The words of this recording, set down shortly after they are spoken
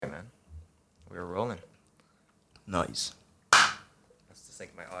Hey man, we were rolling. Nice. That's to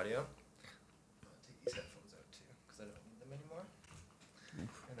sync my audio. I'll take these headphones out too, because I don't need them anymore.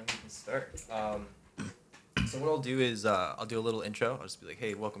 And then we can start. So what I'll do is I'll do a little intro. I'll just be like,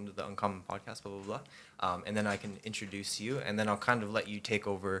 hey, welcome to the Uncommon Podcast, blah, blah, blah. And then I can introduce you, and then I'll kind of let you take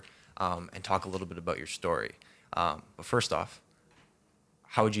over and talk a little bit about your story. But first off,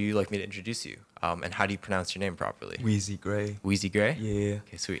 how would you like me to introduce you? And how do you pronounce your name properly? Wi-z Grey. Wi-z Grey? Yeah.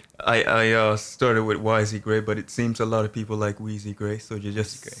 Okay, sweet. I started with Wi-z Grey, but it seems a lot of people like Wi-z Grey, so you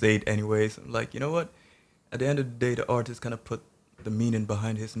just Grey. say it anyways. I'm like, you know what? At the end of the day, the artist kind of put the meaning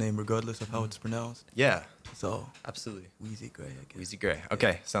behind his name regardless of how it's pronounced. Yeah, So, absolutely. Wi-z Grey, I guess. Wi-z Grey.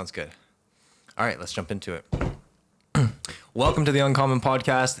 Okay, sounds good. All right, let's jump into it. Welcome to the Uncommon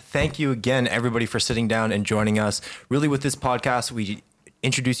Podcast. Thank you again, everybody, for sitting down and joining us. Really, with this podcast, we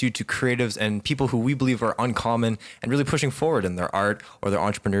introduce you to creatives and people who we believe are uncommon and really pushing forward in their art or their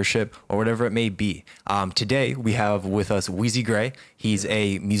entrepreneurship or whatever it may be. Today, we have with us Wi-z Grey. He's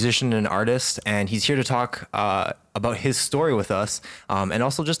a musician and artist, and he's here to talk about his story with us, and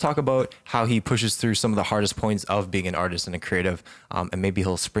also just talk about how he pushes through some of the hardest points of being an artist and a creative, and maybe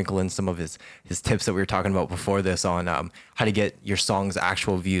he'll sprinkle in some of his tips that we were talking about before this on how to get your songs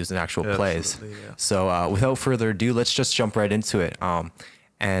actual views and actual plays. Yeah. So without further ado, let's just jump right into it.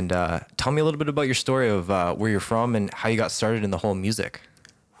 And tell me a little bit about your story of where you're from and how you got started in the whole music.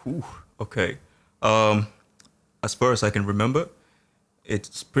 Whew. Okay. As far as I can remember,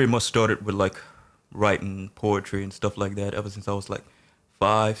 it's pretty much started with like writing poetry and stuff like that ever since I was like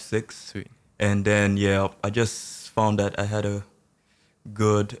 5, 6. Sweet. And then, yeah, I just found that I had a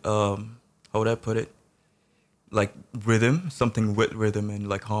good, how would I put it? Like rhythm, something with rhythm and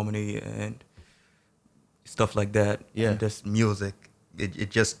like harmony and stuff like that. Yeah. And just music.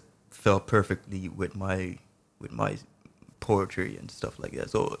 It just felt perfectly with my poetry and stuff like that.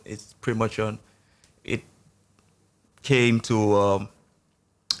 So it's pretty much it came to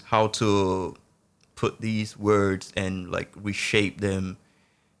how to put these words and like reshape them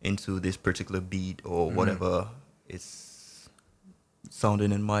into this particular beat or whatever it's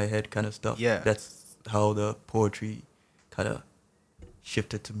sounding in my head kind of stuff. Yeah. That's how the poetry kind of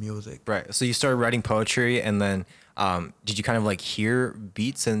shifted to music. Right. So you started writing poetry, and then did you kind of like hear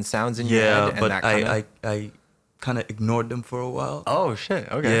beats and sounds in your head? Yeah, And but that kinda... I kind of ignored them for a while. Oh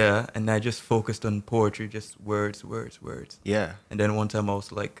shit. Okay. Yeah, and I just focused on poetry, just words, words, words. Yeah. And then one time I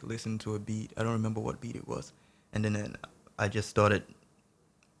was like listening to a beat. I don't remember what beat it was. And then I just started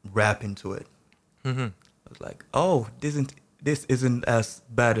rapping to it. Mm-hmm. I was like, oh, this isn't as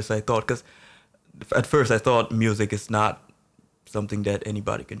bad as I thought. Because at first I thought music is not something that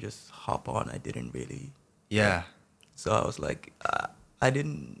anybody can just hop on. I didn't really. Yeah. So I was like, I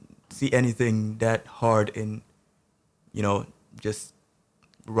didn't see anything that hard in, just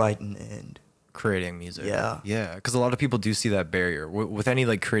writing and Creating music. Yeah. Yeah. Because a lot of people do see that barrier with any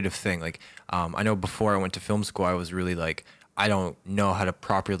like creative thing. Like, I know before I went to film school, I was really like, I don't know how to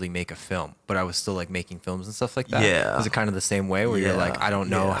properly make a film, but I was still like making films and stuff like that. Yeah. Was it kind of the same way where you're like, Yeah, I don't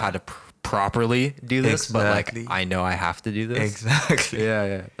know yeah. how to properly do this, Exactly. but like, I know I have to do this. Exactly. Yeah.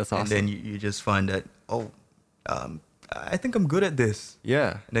 Yeah. That's awesome. And then you just find that, I think I'm good at this.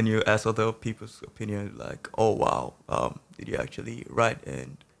 yeah. And then you ask other people's opinion, like, oh, wow, did you actually write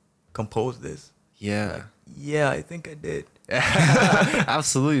and compose this? Yeah. Like, yeah, I think I did.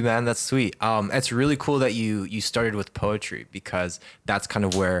 Absolutely, man. That's sweet. It's really cool that you started with poetry, because that's kind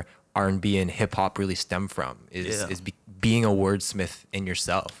of where R&B and hip hop really stem from, Yeah. being a wordsmith in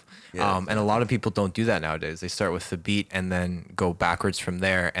yourself. Yeah, And a lot of people don't do that nowadays. They start with the beat and then go backwards from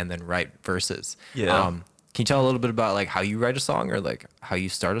there and then write verses. Yeah. Can you tell a little bit about like how you write a song or like how you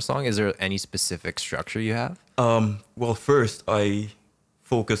start a song? Is there any specific structure you have? Well, first I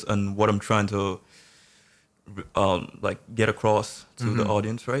focus on what I'm trying to like get across to the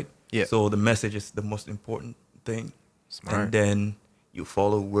audience, right? Yeah. So the message is the most important thing. Smart. And then you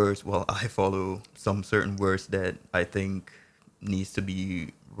follow words. Well, I follow some certain words that I think needs to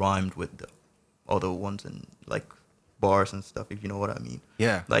be rhymed with the other ones and like bars and stuff, if you know what I mean.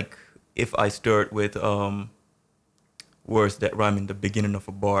 Yeah. Like if I start with words that rhyme in the beginning of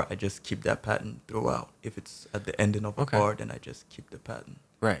a bar, I just keep that pattern throughout. If it's at the ending of a Okay. bar, then I just keep the pattern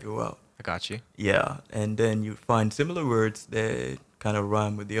Right. throughout. I got you. Yeah, and then you find similar words that kind of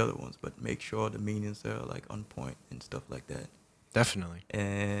rhyme with the other ones, but make sure the meanings are like on point and stuff like that. Definitely.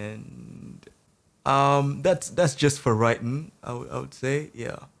 And that's just for writing, I would say,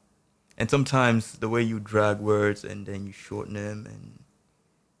 yeah. And sometimes the way you drag words and then you shorten them, and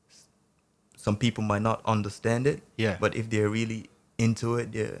some people might not understand it. Yeah. But if they're really into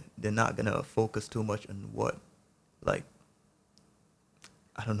it, they're not gonna focus too much on what, like,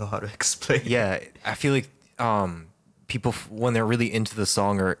 I don't know how to explain. Yeah, I feel like people when they're really into the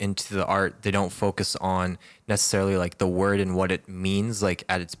song or into the art, they don't focus on necessarily like the word and what it means like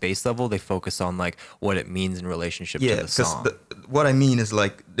at its base level. They focus on like what it means in relationship to Yeah, the because song. what I mean is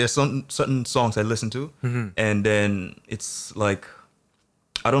like there's some certain songs I listen to, and then it's like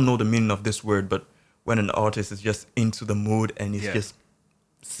I don't know the meaning of this word, but when an artist is just into the mood and he's Yeah. just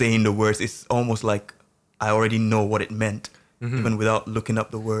saying the words, it's almost like I already know what it meant, even without looking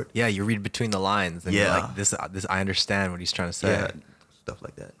up the word. Yeah, you read between the lines and you're Yeah. like this I understand what he's trying to say. Yeah, stuff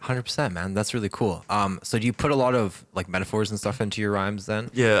like that. 100%, man. That's really cool. So do you put a lot of like metaphors and stuff into your rhymes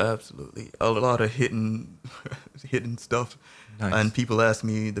then? Yeah, absolutely. A lot of hidden, hidden stuff, Nice. and people ask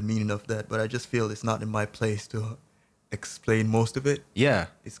me the meaning of that, but I just feel it's not in my place to explain most of it. Yeah.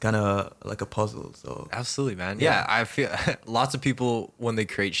 It's kind of like a puzzle. So Absolutely, man. Yeah. Yeah, I feel lots of people when they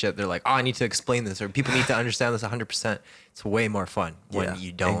create shit, they're like, "Oh, I need to explain this," or "People need to understand this 100%." It's way more fun when Yeah,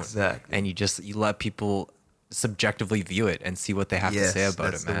 you don't, exactly. and you let people subjectively view it and see what they have to say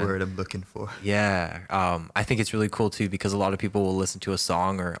about that's it, man. the word I'm looking for. Yeah, I think it's really cool too because a lot of people will listen to a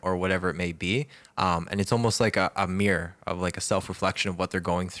song or whatever it may be, and it's almost like a mirror of like a self reflection of what they're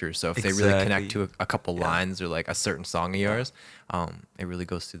going through. So if they really connect Exactly. to a couple Yeah. lines or like a certain song of yours, it really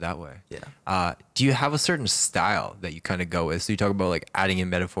goes through that way. Yeah. Do you have a certain style that you kind of go with? So you talk about like adding in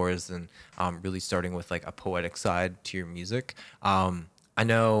metaphors and really starting with like a poetic side to your music. I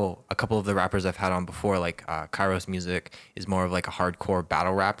know a couple of the rappers I've had on before, like Kairos Music is more of like a hardcore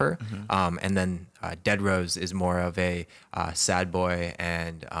battle rapper, and then Dead Rose is more of a sad boy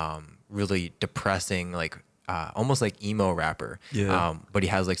and really depressing, like almost like emo rapper. Yeah. But he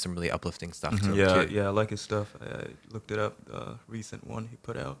has like some really uplifting stuff to him Yeah, too. yeah, I like his stuff. I looked it up. The recent one he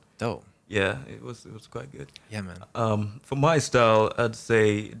put out. Dope. Yeah, it was quite good. Yeah, man. For my style, I'd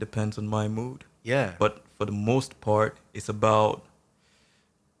say it depends on my mood. Yeah. But for the most part, it's about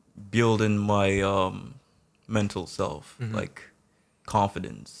building my mental self, like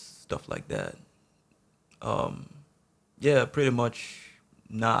confidence, stuff like that. Yeah, pretty much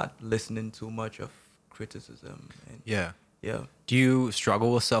not listening too much of criticism. And Yeah. yeah. Do you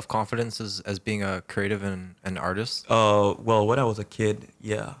struggle with self confidence as being a creative and an artist? Well, when I was a kid,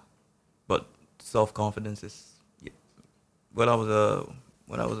 yeah, but self confidence is yeah. When I was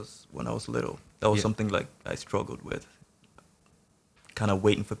when I was little, that was Yeah. something like I struggled with. Kind of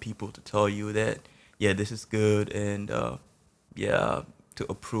waiting for people to tell you that yeah, this is good, and yeah, to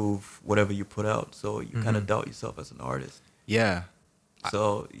approve whatever you put out. So you kind of doubt yourself as an artist. Yeah.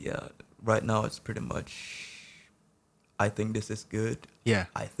 So yeah, right now it's pretty much. I think this is good. Yeah.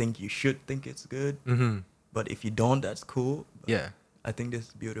 I think you should think it's good. Mm-hmm. But if you don't, that's cool. But Yeah. I think this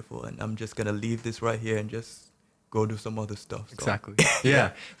is beautiful, and I'm just gonna leave this right here and just go do some other stuff. So, Exactly.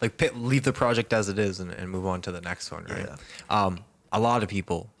 Yeah. Like leave the project as it is and move on to the next one, right? Yeah. A lot of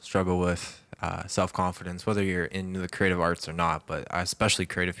people struggle with self-confidence, whether you're in the creative arts or not, but especially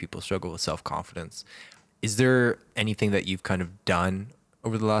creative people struggle with self-confidence. Is there anything that you've kind of done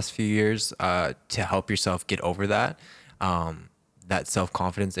over the last few years to help yourself get over that? That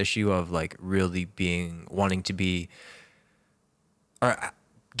self-confidence issue of like really wanting to be, or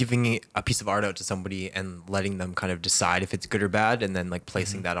giving a piece of art out to somebody and letting them kind of decide if it's good or bad, and then like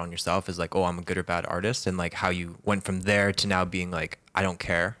placing that on yourself as like, oh, I'm a good or bad artist, and like how you went from there to now being like, I don't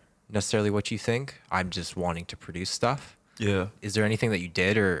care necessarily what you think, I'm just wanting to produce stuff. Yeah. Is there anything that you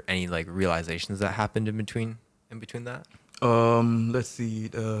did or any like realizations that happened in between that? Let's see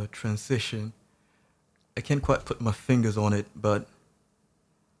the transition. I can't quite put my fingers on it, but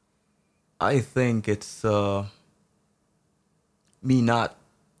I think it's me not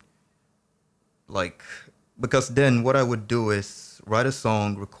like because then what I would do is write a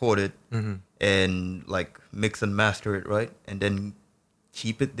song, record it, and like mix and master it, right? And then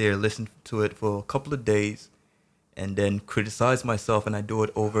keep it there, listen to it for a couple of days, and then criticize myself, and I do it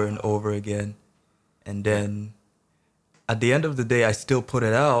over and over again. And then at the end of the day, I still put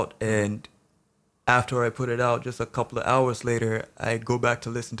it out, and after I put it out, just a couple of hours later, I go back to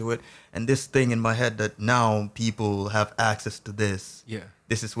listen to it, and this thing in my head that now people have access to this. Yeah.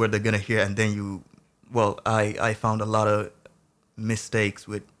 This is where they're gonna hear, and then I found a lot of mistakes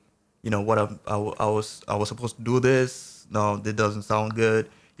with, what I was supposed to do this. No, that doesn't sound good.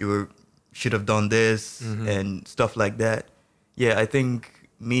 Should have done this and stuff like that. Yeah, I think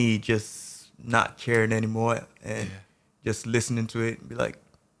me just not caring anymore and just listening to it and be like,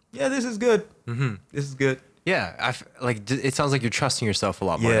 yeah, this is good. This is good. Yeah, it sounds like you're trusting yourself a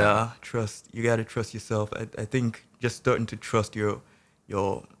lot more. Yeah, now. trust. You got to trust yourself. I think just starting to trust your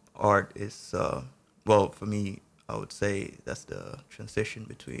art is, well, for me, I would say that's the transition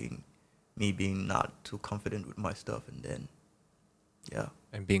between me being not too confident with my stuff and then, yeah.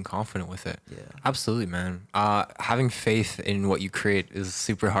 and being confident with it. Yeah. Absolutely, man. Having faith in what you create is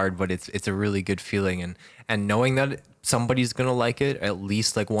super hard, but it's a really good feeling, and knowing that somebody's gonna like it, at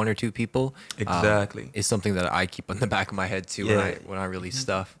least like one or two people, Exactly. is something that I keep on the back of my head too Yeah. when I release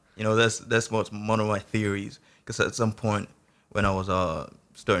stuff. You know, that's what's one of my theories. Because at some point when I was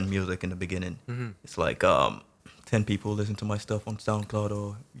starting music in the beginning, it's like 10 people listen to my stuff on SoundCloud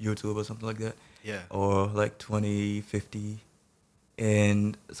or YouTube or something like that. Yeah. Or like 20, 50.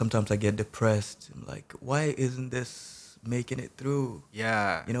 And sometimes I get depressed. I'm like, why isn't this making it through?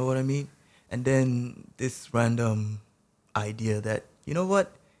 Yeah. You know what I mean? And then this random idea that, you know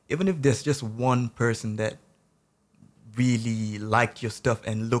what? Even if there's just one person that really liked your stuff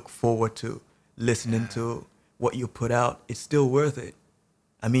and look forward to listening to what you put out, it's still worth it.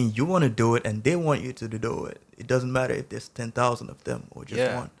 I mean, you want to do it and they want you to do it. It doesn't matter if there's 10,000 of them or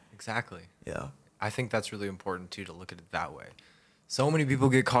just one. Exactly. Yeah. I think that's really important too, to look at it that way. So many people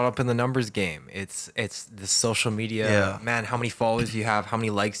get caught up in the numbers game. It's the social media, Yeah. man, how many followers you have, how many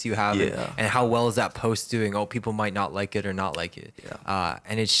likes you have, Yeah. and how well is that post doing? Oh, people might not like it or not like it. Yeah.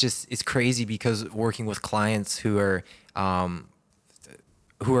 And it's crazy because working with clients who are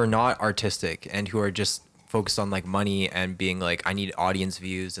not artistic and who are just focused on like money and being like, I need audience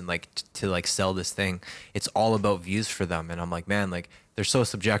views and like to like sell this thing. It's all about views for them. And I'm like, man, like they're so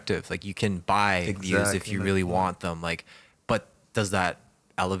subjective. Like you can buy views if you really want them. Like, but does that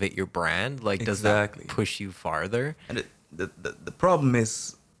elevate your brand? Like, does that push you farther? And the problem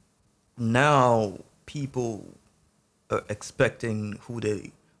is now people are expecting who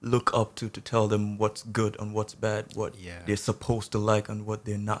they look up to tell them what's good and what's bad, what they're supposed to like and what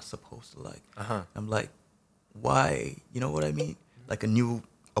they're not supposed to like. I'm like, why? You know what I mean? Like a new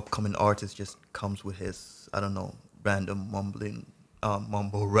upcoming artist just comes with his, I don't know, random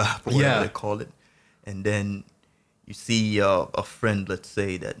mumble rap or whatever they call it. And then you see a friend, let's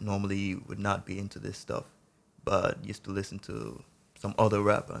say, that normally would not be into this stuff, but used to listen to some other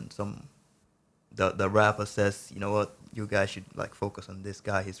rapper, and the rapper says, you know what, you guys should like focus on this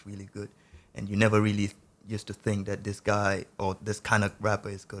guy, he's really good. And you never really used to think that this guy or this kind of rapper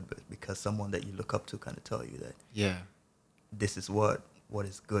is good, but because someone that you look up to kind of tell you that this is what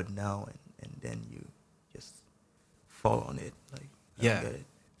is good now, and then you just fall on it. Like, I don't get it.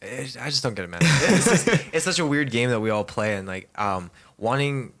 I just don't get it, man. It's such a weird game that we all play, and like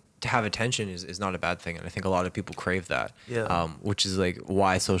wanting to have attention is not a bad thing, and I think a lot of people crave that. Which is like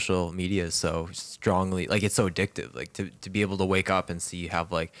why social media is so strongly, like it's so addictive. Like to be able to wake up and see you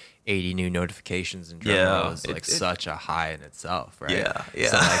have like 80 new notifications and drama is like such a high in itself, right?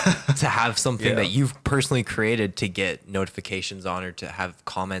 So like to have something that you've personally created to get notifications on or to have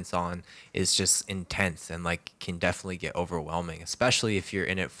comments on is just intense, and like can definitely get overwhelming, especially if you're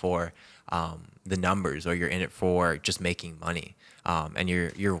in it for the numbers or you're in it for just making money. And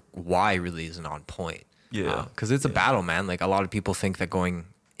your why really isn't on point. Because it's a battle, man. Like a lot of people think that going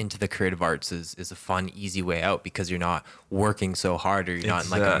into the creative arts is a fun, easy way out because you're not working so hard or you're not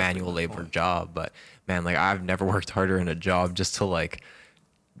in like a manual labor job. But man, like I've never worked harder in a job just to like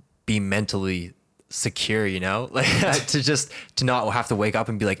be mentally secure, you know, like to not have to wake up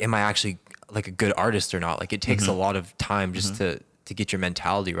and be like, am I actually like a good artist or not? Like it takes a lot of time just to get your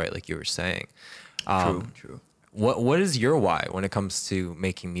mentality right, like you were saying. True. What is your why when it comes to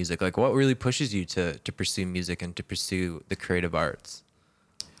making music? Like what really pushes you to pursue music and to pursue the creative arts?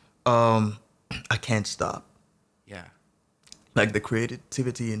 I can't stop. Like the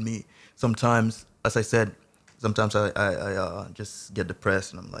creativity in me. Sometimes, as I said, sometimes I just get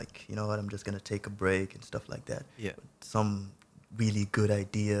depressed and I'm like, you know what, I'm just gonna take a break and stuff like that. But some really good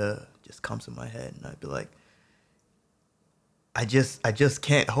idea just comes in my head and I'd be like, I just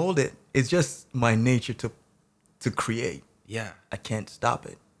can't hold it. It's just my nature to create. I can't stop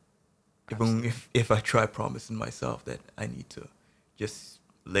it. Even if I try promising myself that I need to just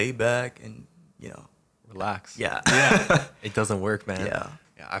lay back and, you know, relax. Yeah. It doesn't work, man. Yeah.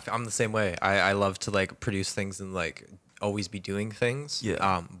 I'm the same way. I love to like produce things and like always be doing things.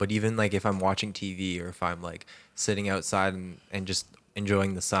 But even like if I'm watching TV or if I'm like sitting outside and just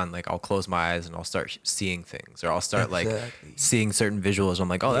enjoying the sun, like I'll close my eyes and I'll start seeing things, or I'll start like seeing certain visuals. I'm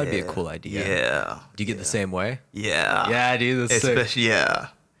like, oh, that'd be a cool idea. Do you get the same way? Yeah, dude. That's especially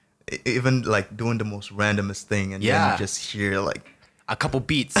sick. Even like doing the most randomest thing and then you just hear like a couple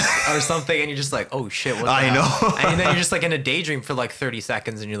beats or something and you're just like, oh shit, what the I hell? know. And then you're just like in a daydream for like 30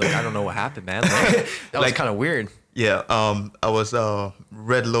 seconds and you're like, I don't know what happened, man. Like, that was kind of weird. I was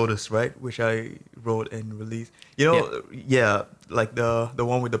Red Lotus, right, which I wrote and released. You know, like the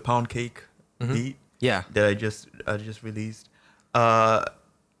one with the pound cake beat. That I just released. I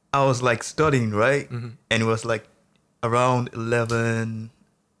was like studying, right? And it was like around 11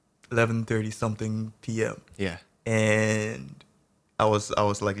 11:30 something p.m. Yeah. and I was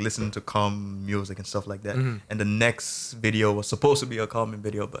like listening to calm music and stuff like that. And the next video was supposed to be a calming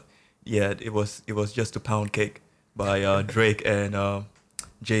video, but yeah, it was just a pound cake by Drake and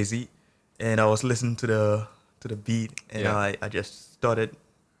Jay-Z. And I was listening to the beat, and Yeah. I just started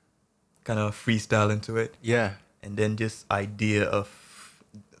kind of freestyling to it, Yeah. and then just idea of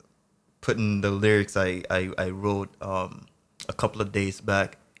putting the lyrics I wrote a couple of days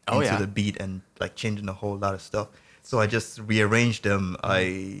back Oh, into yeah. the beat, and like changing a whole lot of stuff. So I just rearranged them.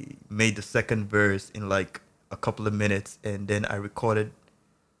 I made the second verse in like a couple of minutes, and then I recorded,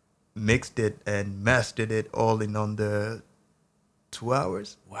 mixed it, and mastered it all in under 2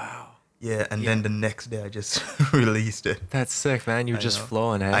 hours. Wow. Yeah, and Yeah. then the next day I just released it. That's sick, man. You were I just know.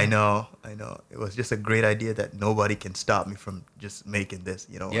 flowing, hey? I know. It was just a great idea that nobody can stop me from just making this,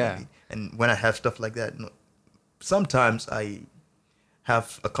 you know what Yeah. I mean? And when I have stuff like that, sometimes I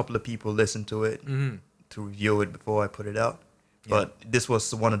have a couple of people listen to it to review it before I put it out. Yeah. But this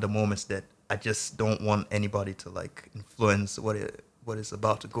was one of the moments that I just don't want anybody to like influence what is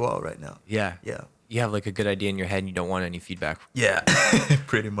about to go out right now. Yeah. Yeah. You have like a good idea in your head and you don't want any feedback. Yeah,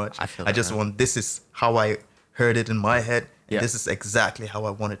 pretty much. I feel I that, just man. want, this is how I heard it in my head, and Yeah. this is exactly how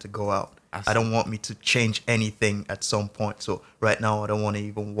I want it to go out. I Absolutely. don't want me to change anything at some point. So right now, I don't want to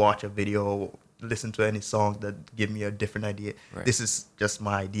even watch a video or listen to any songs that give me a different idea. Right. This is just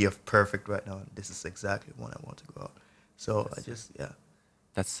my idea of perfect right now. This is exactly what I want to go out. So yeah.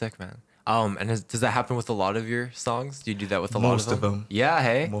 That's sick, man. And does that happen with a lot of your songs? Do you do that with a lot Most of of them? them. Yeah,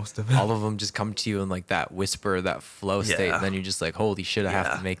 hey. Most of them. All of them just come to you in like that whisper, that flow state, Yeah. and then you're just like, holy shit, I have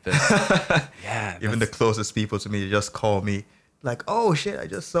Yeah. to make this. Yeah. Even the that's- closest people to me just call me like, "Oh shit, I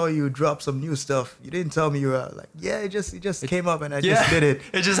just saw you drop some new stuff. You didn't tell me you were out." Like, yeah, it just came up and I just did it.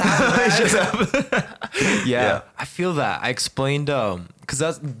 It just happened. It just happened. yeah, Yeah. I feel that. I explained because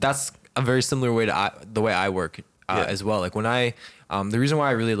that's a very similar way to the way I work Yeah. as well. Like when I the reason why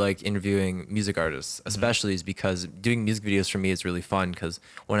I really like interviewing music artists, especially, is because doing music videos for me is really fun. Because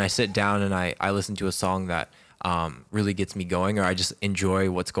when I sit down and I listen to a song that really gets me going, or I just enjoy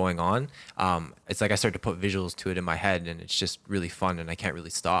what's going on, it's like I start to put visuals to it in my head, and it's just really fun, and I can't really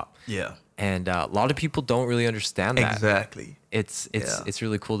stop. Yeah. And a lot of people don't really understand that. Exactly. It's Yeah.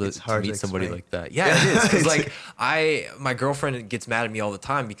 really cool to, It's hard to meet somebody explain. like that. Yeah, it is. Because It's- like my girlfriend gets mad at me all the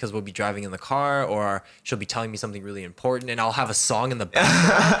time because we'll be driving in the car, or she'll be telling me something really important, and I'll have a song in the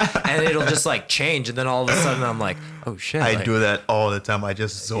background and it'll just like change, and then all of a sudden I'm like, oh shit. I like, do that all the time. I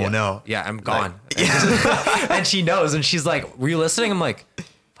just zone yeah, out. Yeah, I'm gone. Like, And she knows, and she's like, were you listening? I'm like,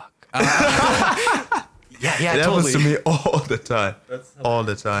 fuck. Yeah, it totally. happens to me all the time. All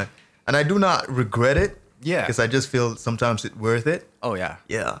the time. And I do not regret it. Yeah. Because I just feel sometimes it's worth it. Oh yeah,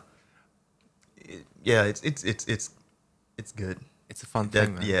 Yeah. Yeah, it's good. it's a fun That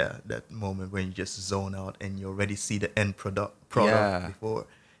thing, man. yeah, that moment when you just zone out and you already see the end product Yeah. before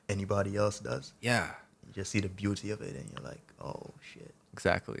anybody else does. Yeah. You just see the beauty of it, and you're like, oh shit.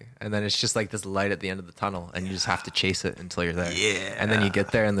 Exactly. And then it's just like this light at the end of the tunnel, and you just have to chase it until you're there. Yeah. And then you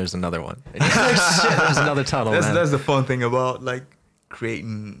get there and there's another one. And you're like, shit, there's another tunnel, man. That's the fun thing about like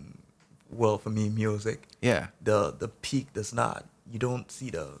creating. Well, for me, music. Yeah. The peak does not. You don't see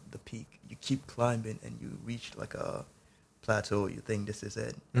the peak. You keep climbing, and you reach like a plateau. You think this is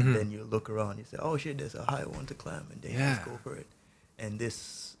it, and then you look around. You say, "Oh shit, there's a high one to climb," and then you just Yeah. go for it. And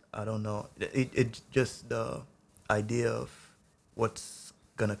this, I don't know. It just the idea of what's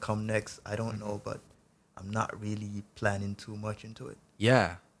gonna come next. I don't know, but I'm not really planning too much into it.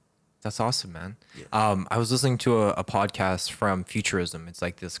 Yeah. That's awesome, man. Yeah. I was listening to a podcast from Futurism. It's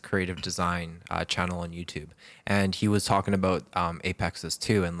like this creative design channel on YouTube, and he was talking about apexes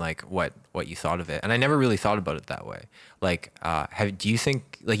too, and like what you thought of it. And I never really thought about it that way. Like, do you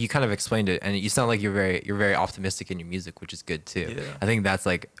think, like, you kind of explained it, and you sound like you're very optimistic in your music, which is good too. Yeah. I think that's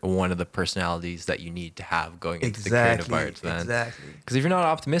like one of the personalities that you need to have going into the creative arts, man. Exactly. Because if you're not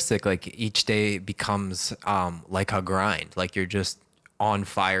optimistic, like each day becomes like a grind. Like you're just on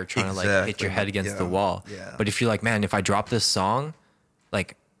fire trying to like hit your head against the Yeah. wall. Yeah. But if you're like, man, if I drop this song,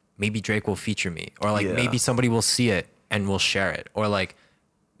 like maybe Drake will feature me, or like Yeah. maybe somebody will see it and will share it, or like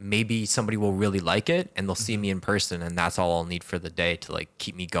maybe somebody will really like it and they'll see me in person, and that's all I'll need for the day to like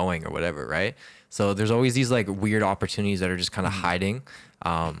keep me going or whatever, right? So there's always these like weird opportunities that are just kind of hiding.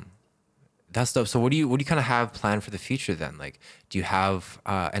 That stuff. So what do you kind of have planned for the future then? Like, do you have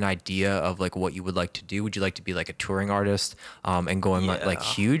an idea of like what you would like to do? Would you like to be like a touring artist and going like Yeah.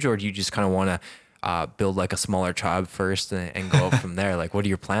 huge, or do you just kind of want to build like a smaller tribe first and go up from there? Like, what are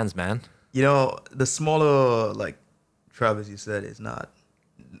your plans, man? You know, the smaller like tribe, as you said, is not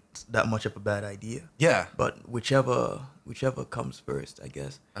that much of a bad idea. Yeah. But whichever whichever comes first, I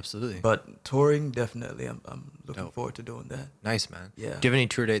guess. Absolutely. But touring, definitely, I'm looking Dope. forward to doing that. Nice, man. Yeah. Do you have any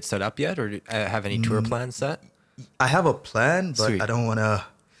tour dates set up yet, or have any tour plans set? I have a plan, but Sweet. I don't want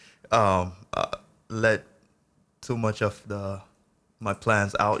to let too much of my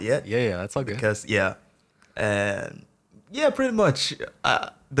plans out yet. Yeah, that's all good. Because and pretty much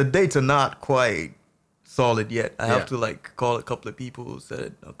the dates are not quite solid yet. I have to like call a couple of people,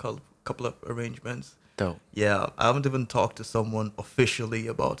 set a couple of arrangements. Dope. Yeah, I haven't even talked to someone officially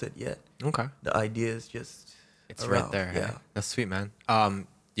about it yet. Okay. The idea is just It's around. right there. Yeah. Hey? That's sweet, man.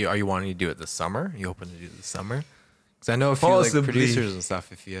 Are you wanting to do it this summer? Are you hoping to do it this summer? Because I know a few like Possibly. producers and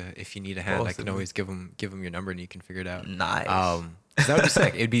stuff. If you need a hand, I can Possibly. always give them your number and you can figure it out. Nice. 'Cause that would be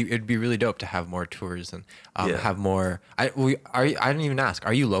sick. It'd be really dope to have more tours and have more. I didn't even ask.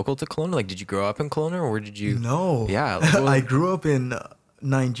 Are you local to Kelowna? Like, did you grow up in Kelowna, or where did you? No. Yeah. Like, I grew up in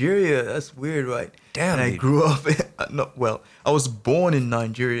Nigeria. That's weird, right? Damn, And I dude. grew up in, I was born in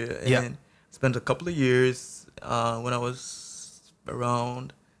Nigeria and Yeah. spent a couple of years when I was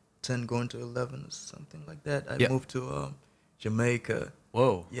around 10 going to 11 or something like that. I Yeah. moved to Jamaica.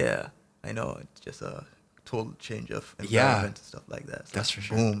 Whoa. Yeah, I know. It's just a total change of Yeah. environment and stuff like that. So That's for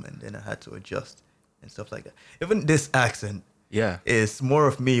sure. Boom, and then I had to adjust and stuff like that. Even this accent Yeah. is more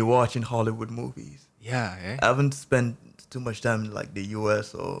of me watching Hollywood movies. Yeah. Eh? I haven't spent too much time in like the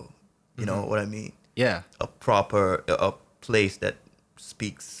U.S. or you know what I mean. Yeah. A place that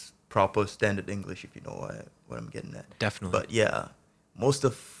speaks proper standard English, if you know what I'm getting at. Definitely. But yeah, most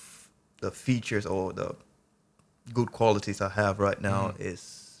of the features or the good qualities I have right now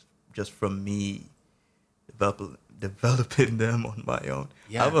is just from me developing them on my own.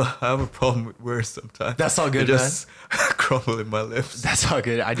 Yeah. I have a problem with words sometimes. That's all good, They just crumble in my lips. That's all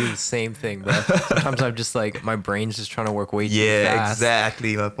good. I do the same thing, bro. Sometimes I'm just like, my brain's just trying to work way too Yeah, fast.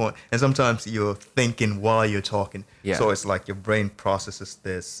 exactly my point. And sometimes you're thinking while you're talking. Yeah. So it's like your brain processes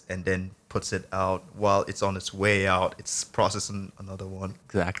this and then puts it out while it's on its way out. It's processing another one.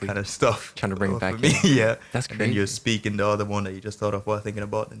 Exactly. Kind of stuff. Trying to bring it back for me. in. Yeah. That's And then you're crazy. speaking the other one that you just thought of while thinking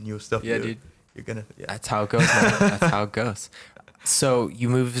about the new stuff. Yeah, dude. You're gonna. Yeah. That's how it goes, man. That's how it goes. So you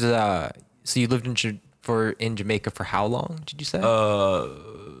moved. So you lived in Jamaica for how long? Did you say?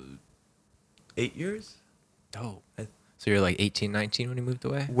 8 years. Dope. So you're like 18, 19 when you moved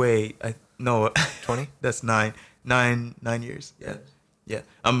away. Wait, no. 20? That's 9 years. Yeah. Yeah.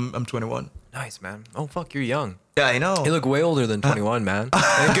 I'm 21. Nice, man. Oh fuck, you're young. Yeah, I know. You look way older than 21, man.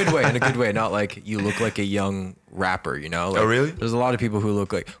 In a good way. In a good way. Not like you look like a young rapper. You know. Like, Oh, really? There's a lot of people who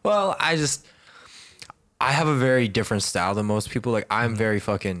look like. Well, I have a very different style than most people. Like, I'm very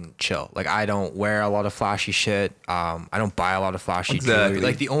fucking chill. Like, I don't wear a lot of flashy shit. I don't buy a lot of flashy Exactly. jewelry.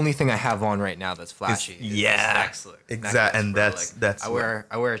 Like, the only thing I have on right now that's flashy is yeah, this necklace, exact- and bro. that's- Like, that's I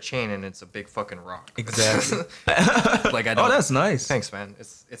wear a chain and it's a big fucking rock. Exactly. Like, I don't. Oh, that's nice. Thanks, man.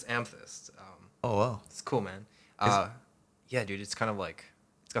 It's amethyst. Oh, wow. It's cool, man. Yeah, dude. It's kind of like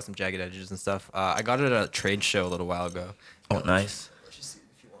it's got some jagged edges and stuff. I got it at a trade show a little while ago. Oh, nice. Let you see it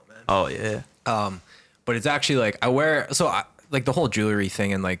if you want, man. Oh, yeah. But it's actually like like the whole jewelry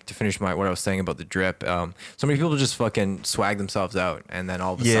thing, and like to finish what I was saying about the drip. So many people just fucking swag themselves out, and then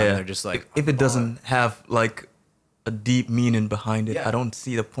all of a sudden they're just like, if it doesn't have like a deep meaning behind it, Yeah. I don't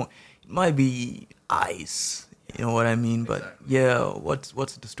see the point. It might be ice, you know what I mean? But Exactly. yeah, what's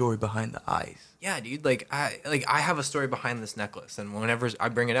the story behind the ice? yeah, dude, like I have a story behind this necklace, and whenever I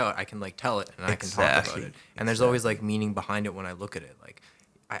bring it out, I can like tell it and I can talk about Exactly. it. And there's always like meaning behind it when I look at it. Like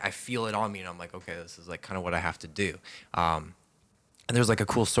I feel it on me, and I'm like, okay, this is like kind of what I have to do. And there's like a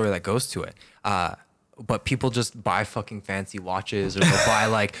cool story that goes to it. But people just buy fucking fancy watches, or they'll buy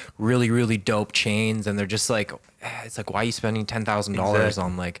like really, really dope chains, and they're just like, it's like, why are you spending $10,000 Exactly.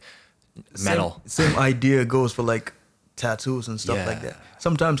 on like metal? Same idea goes for like tattoos and stuff like Yeah. that.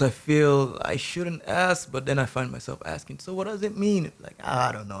 Sometimes I feel I shouldn't ask, but then I find myself asking, so what does it mean? Like,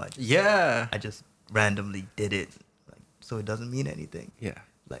 I don't know. Yeah. I just randomly did it. Like, so it doesn't mean anything. Yeah.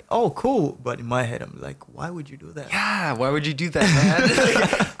 Like, oh, cool. But in my head, I'm like, why would you do that? Yeah, why would you do that, man?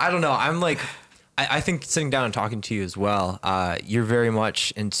 Like, I don't know. I'm like, I think sitting down and talking to you as well, you're very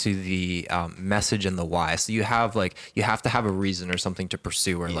much into the message and the why. So you have to have a reason or something to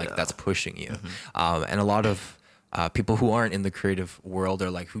pursue, or like Yeah. that's pushing you. And a lot of people who aren't in the creative world, or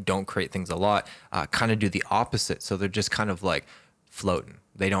like who don't create things a lot, kind of do the opposite. So they're just kind of like floating.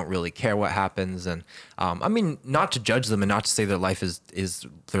 They don't really care what happens. And I mean, not to judge them and not to say their life is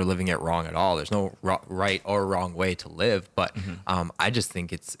they're living it wrong at all. There's no right or wrong way to live. But I just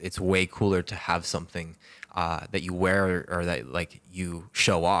think it's way cooler to have something that you wear, or that like you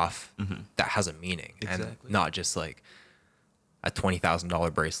show off that has a meaning, and Exactly. not just like a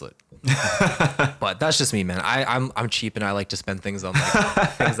 $20,000 bracelet. But that's just me, man. I'm cheap and I like to spend things on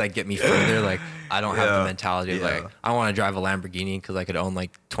like things that get me further. Like I don't have the mentality of like I want to drive a Lamborghini because I could own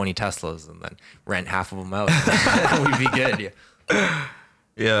like 20 Teslas and then rent half of them out. And we'd be good. Yeah.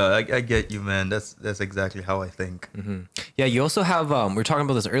 Yeah, I get you, man. That's exactly how I think. Yeah, you also have we were talking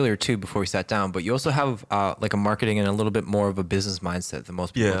about this earlier too before we sat down, but you also have like a marketing and a little bit more of a business mindset than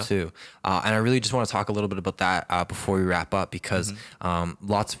most people too. And I really just want to talk a little bit about that before we wrap up because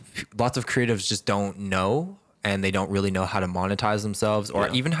lots of creatives just don't know and they don't really know how to monetize themselves or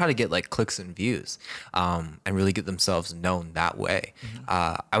even how to get like clicks and views and really get themselves known that way.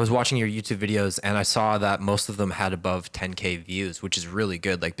 I was watching your YouTube videos and I saw that most of them had above 10K views, which is really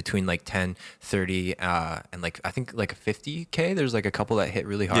good, like between like 10, 30 and like I think like a 50K. There's like a couple that hit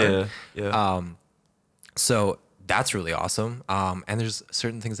really hard. So that's really awesome. And there's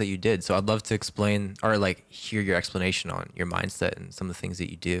certain things that you did. So I'd love to explain or like hear your explanation on your mindset and some of the things that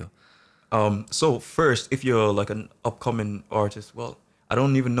you do. So first, if you're like an upcoming artist, well, I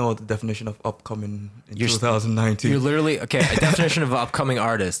don't even know the definition of upcoming in 2019. You're literally, okay, a definition of an upcoming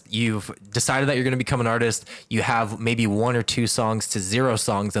artist. You've decided that you're going to become an artist. You have maybe 1 or 2 songs to 0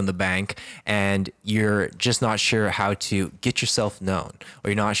 songs in the bank, and you're just not sure how to get yourself known,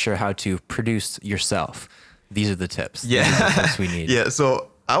 or you're not sure how to produce yourself. These are the tips. Yeah. These are the tips we need. Yeah, so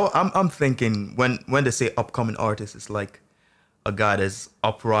I'm thinking when they say upcoming artist, it's like a guy that's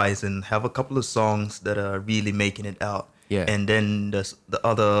uprising, have a couple of songs that are really making it out. Yeah. And then there's the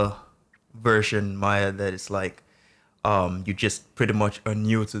other version, Maya, that is like, you just pretty much are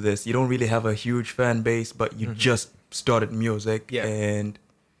new to this. You don't really have a huge fan base, but you just started music. Yeah. And,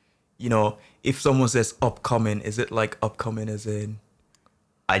 you know, if someone says upcoming, is it like upcoming as in,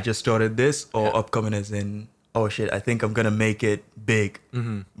 I just started this, or upcoming as in, oh shit, I think I'm going to make it big.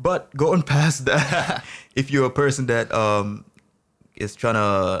 But going past that, if you're a person that, is trying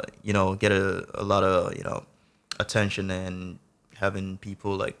to, you know, get a lot of, you know, attention and having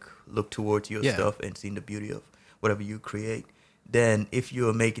people like look towards your stuff and seeing the beauty of whatever you create, then if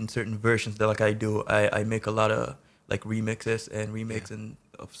you're making certain versions that like I do, I make a lot of like remixes and remixing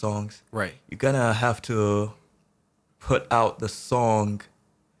of songs. Right. You're gonna have to put out the song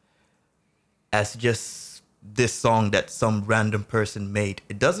as just this song that some random person made.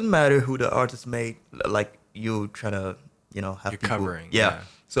 It doesn't matter who the artist made, like you trying to, you know, have You're people, covering.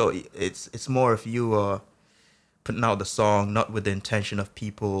 So it's more of you putting out the song, not with the intention of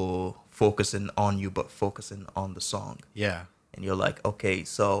people focusing on you, but focusing on the song. Yeah. And you're like, okay,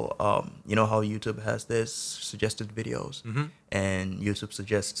 so you know how YouTube has this suggested videos, and YouTube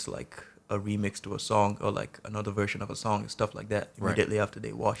suggests like a remix to a song or like another version of a song and stuff like that immediately after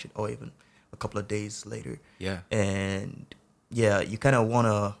they watch it, or even a couple of days later. Yeah. And yeah, you kind of want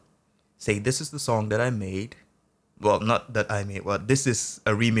to say, this is the song that I made. Well, not that I made. Well, this is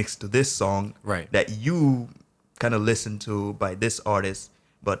a remix to this song that you kind of listened to by this artist,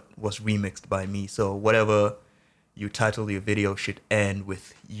 but was remixed by me. So whatever you title your video should end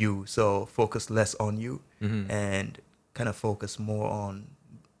with you. So focus less on you and kind of focus more on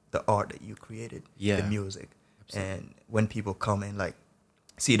the art that you created, the music. Absolutely. And when people come and like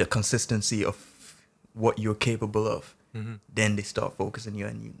see the consistency of what you're capable of, then they start focusing you,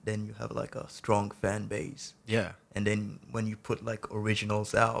 and then you have like a strong fan base. Yeah. And then when you put like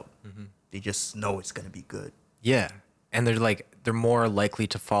originals out, they just know it's gonna be good. Yeah. And they're more likely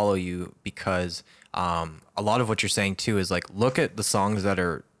to follow you because a lot of what you're saying too is like, look at the songs that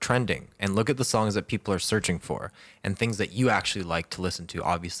are trending and look at the songs that people are searching for and things that you actually like to listen to,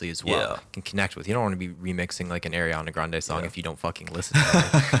 obviously, as well, can connect with. You don't want to be remixing like an Ariana Grande song if you don't fucking listen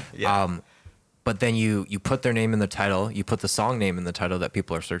to it. But then you put their name in the title, you put the song name in the title that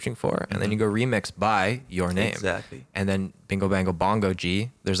people are searching for, and then you go remix by your name. Exactly. And then bingo, bango, bongo, G.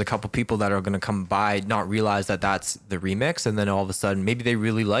 There's a couple people that are going to come by, not realize that that's the remix, and then all of a sudden, maybe they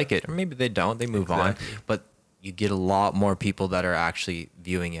really like it, or maybe they don't, they move on. But you get a lot more people that are actually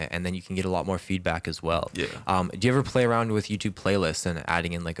viewing it, and then you can get a lot more feedback as well. Yeah. Do you ever play around with YouTube playlists and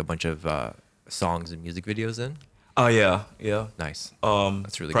adding in like a bunch of songs and music videos in? Oh yeah. Nice.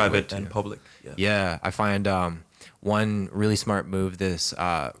 That's really private and public. Yeah, I find one really smart move this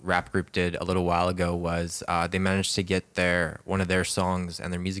rap group did a little while ago was they managed to get one of their songs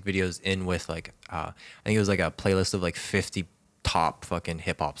and their music videos in with like I think it was like a playlist of like 50 top fucking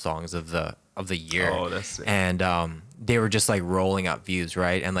hip hop songs of the year. Oh, that's sick. And they were just like rolling up views,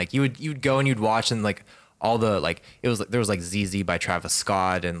 right? And like you would go and you'd watch and like all the like it was there was like ZZ by Travis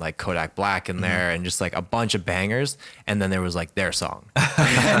Scott and like Kodak Black in there and just like a bunch of bangers, and then there was like their song,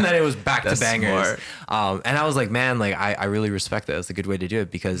 and then it was back to bangers. And I was like, man, like I really respect that. It's a good way to do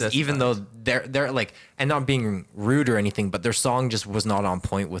it because even though they're like, and not being rude or anything, but their song just was not on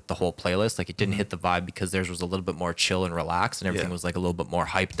point with the whole playlist. Like it didn't hit the vibe because theirs was a little bit more chill and relaxed, and everything was like a little bit more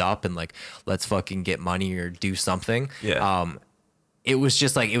hyped up and like let's fucking get money or do something. It was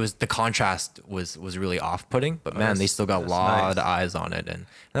just like the contrast was really off-putting, but man, they still got a lot of eyes on it, and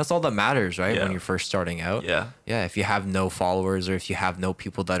that's all that matters, right? When you're first starting out. If you have no followers or if you have no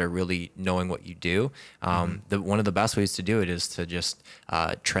people that are really knowing what you do, one of the best ways to do it is to just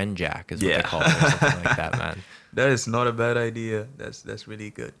trend jack, is what they call it, or something like that, man. That is not a bad idea. That's really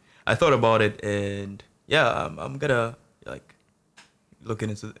good. I thought about it, and I'm gonna like look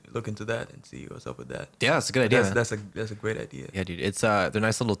into that and see what's up with that. Yeah, it's a good idea. That's a great idea. Yeah, dude. It's they're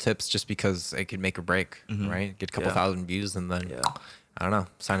nice little tips just because it could make or break, right? Get a couple thousand views and then I don't know,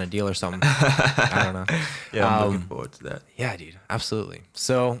 sign a deal or something. I don't know. I'm looking forward to that. Yeah, dude. Absolutely.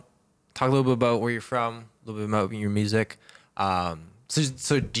 So talk a little bit about where you're from, a little bit about your music.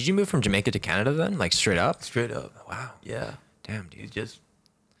 So did you move from Jamaica to Canada then? Like straight up? Straight up. Wow. Yeah. Damn, dude. It's just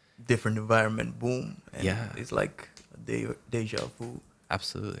different environment, boom. And yeah. It's like deja vu.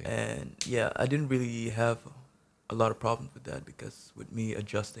 Absolutely. And yeah, I didn't really have a lot of problems with that because with me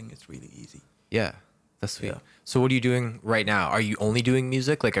adjusting, it's really easy. Yeah, that's sweet. Yeah. So what are you doing right now? Are you only doing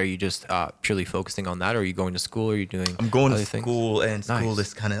music? Like, are you just purely focusing on that? Or are you going to school? Or are you doing I'm going to things? school, and school Nice.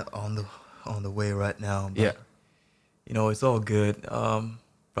 is kind of on the way right now. But, Yeah. You know, it's all good.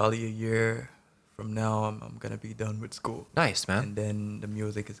 Probably a year from now, I'm going to be done with school. Nice, man. And then the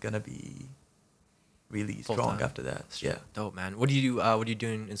music is going to be really Full strong time. after that. Yeah. Dope, man. What do you do? What are you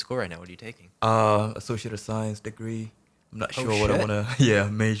doing in school right now? What are you taking? Associate of Science degree. I'm not sure what I want to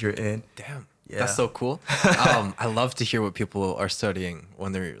major in. Damn. Yeah. That's so cool. I love to hear what people are studying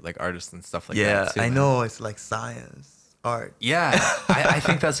when they're like artists and stuff like that. Yeah, Too, I man. know it's like science, art. Yeah, I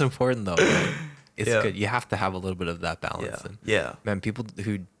think that's important though. Right? It's Yeah. good. You have to have a little bit of that balance. And, Yeah. man, people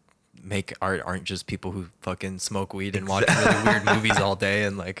who make art aren't just people who fucking smoke weed and watch really weird movies all day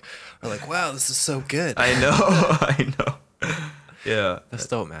and like are like, wow, this is so good. I know. I know. Yeah. That's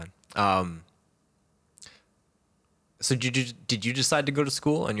dope, man. So did you decide to go to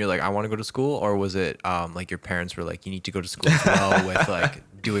school and you're like, I want to go to school, or was it like your parents were like, you need to go to school as well with like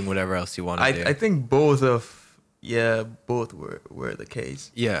doing whatever else you want to do? I think both were the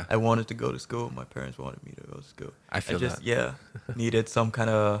case. Yeah. I wanted to go to school. My parents wanted me to go to school. I feel just, that. Yeah, needed some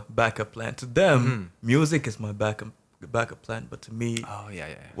kind of backup plan. To them, music is my backup plan, but to me, Oh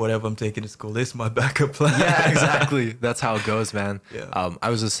yeah. whatever I'm taking to school is my backup plan. Yeah, exactly. That's how it goes, man. Yeah.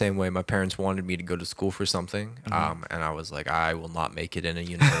 I was the same way. My parents wanted me to go to school for something, and I was like, I will not make it in a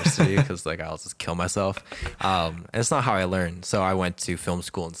university because like I'll just kill myself. And it's not how I learned. So I went to film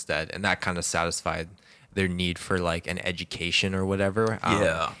school instead, and that kind of satisfied their need for like an education or whatever.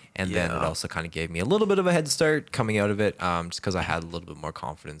 And then it also kind of gave me a little bit of a head start coming out of it, just because I had a little bit more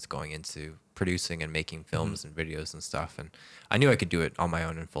confidence going into producing and making films and videos and stuff. And I knew I could do it on my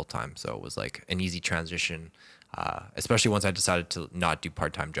own and full time. So it was like an easy transition, especially once I decided to not do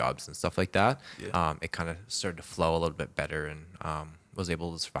part-time jobs and stuff like that. Yeah. It kind of started to flow a little bit better and was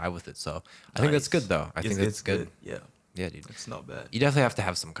able to survive with it. So I think that's good though. I think that's good. Yeah. Yeah, dude. It's not bad. You definitely have to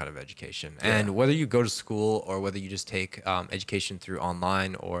have some kind of education. Yeah. And whether you go to school or whether you just take education through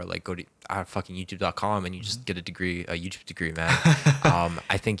online or like go to fucking youtube.com and you just get a YouTube degree, man.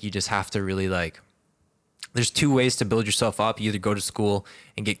 I think you just have to really like, there's two ways to build yourself up. You either go to school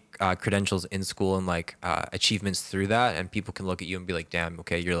and get credentials in school and like achievements through that, and people can look at you and be like, damn,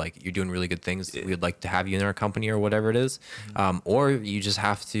 okay, you're doing really good things. Yeah. We would like to have you in our company or whatever it is. Or you just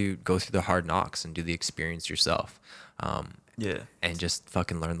have to go through the hard knocks and do the experience yourself. And just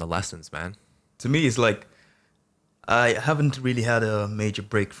fucking learn the lessons, man. To me, it's like I haven't really had a major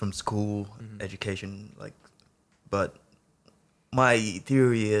break from school education, like, but my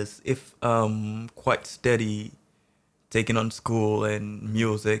theory is if I'm quite steady taking on school and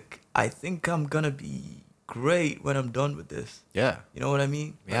music, I think I'm gonna be great when I'm done with this. Yeah. You know what I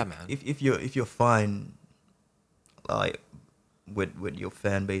mean? Yeah, Like, man. If you're fine, like with your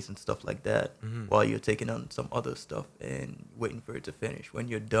fan base and stuff like that, while you're taking on some other stuff and waiting for it to finish, when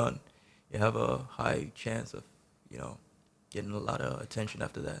you're done, you have a high chance of, getting a lot of attention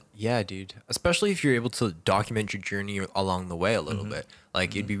after that. Yeah, dude. Especially if you're able to document your journey along the way a little bit.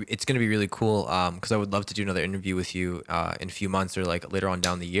 Like it's gonna be really cool. Because I would love to do another interview with you in a few months or like later on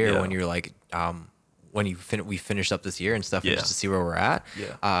down the year when you're like when we finished up this year and stuff, and just to see where we're at.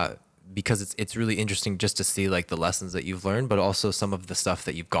 Yeah. because it's really interesting just to see like the lessons that you've learned, but also some of the stuff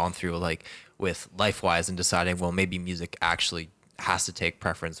that you've gone through, like with LifeWise and deciding, well, maybe music actually has to take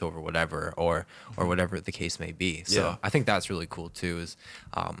preference over whatever, or whatever the case may be. So Yeah. I think that's really cool too, is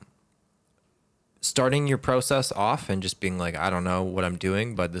starting your process off and just being like, I don't know what I'm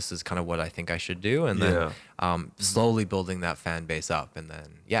doing, but this is kind of what I think I should do. And then slowly building that fan base up. And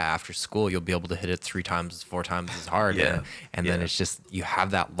then, after school, you'll be able to hit it 3 times, 4 times as hard. Yeah. And then it's just, you have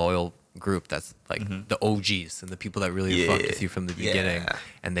that loyal group that's like the OGs and the people that really fucked with you from the beginning.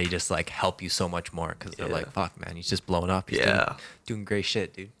 And they just like help you so much more because they're like, fuck, man, he's just blowing up. He's doing great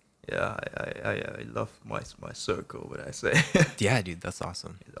shit, dude. Yeah, I love my circle, what I say. Yeah, dude, that's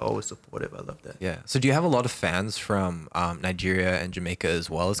awesome. It's always supportive. I love that. Yeah. So do you have a lot of fans from Nigeria and Jamaica as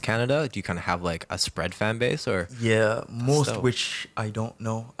well as Canada? Do you kind of have like a spread fan base, or? Yeah, most dope. which I don't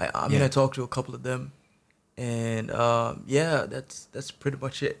know. I mean, I talked to a couple of them, and that's pretty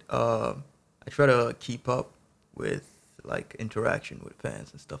much it. I try to keep up with like interaction with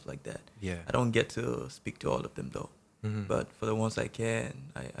fans and stuff like that. Yeah. I don't get to speak to all of them though. But for the ones I can,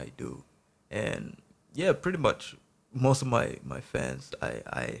 I do. And yeah, pretty much most of my fans,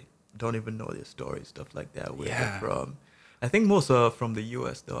 I don't even know their stories, stuff like that. Where they're from. I think most are from the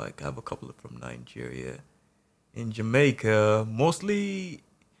US though. I have a couple from Nigeria. In Jamaica, mostly,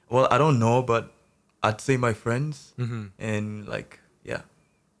 well, I don't know, but I'd say my friends. And like,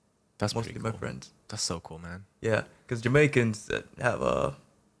 That's mostly pretty my cool. friends. That's so cool, man. Yeah, because Jamaicans have a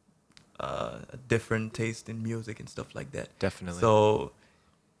different taste in music and stuff like that. Definitely. So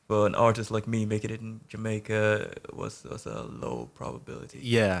for an artist like me, making it in Jamaica was a low probability.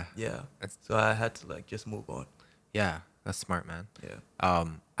 Yeah. Yeah. That's- So I had to like just move on. Yeah. That's smart, man. Yeah.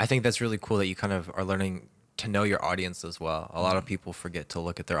 I think that's really cool that you kind of are learning to know your audience as well. A lot of people forget to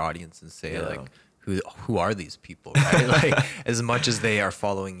look at their audience and say like, who are these people, right? Like, as much as they are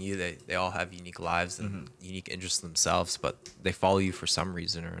following you, they all have unique lives and unique interests themselves, but they follow you for some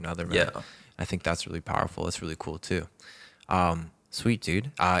reason or another, man. Yeah. I think that's really powerful. That's really cool too. Sweet,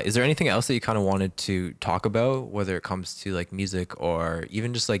 dude. Is there anything else that you kind of wanted to talk about, whether it comes to like music or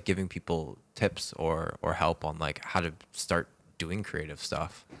even just like giving people tips or help on like how to start doing creative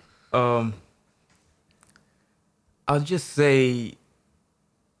stuff? I'll just say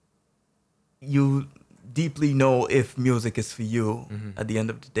you deeply know if music is for you at the end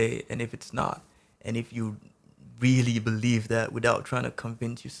of the day, and if it's not. And if you really believe that without trying to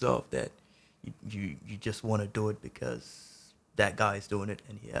convince yourself that you just want to do it because that guy's doing it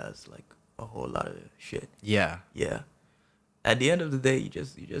and he has like a whole lot of shit. Yeah. Yeah. At the end of the day, you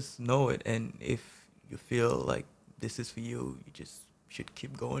just know it, and if you feel like this is for you, you just should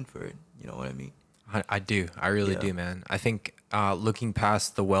keep going for it. You know what I mean? I do. I really do, man. I think looking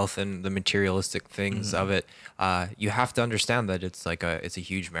past the wealth and the materialistic things of it, you have to understand that it's a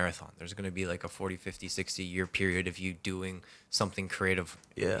huge marathon. There's going to be like a 40, 50, 60 year period of you doing something creative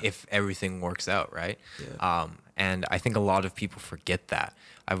if everything works out, right? Yeah. And I think a lot of people forget that.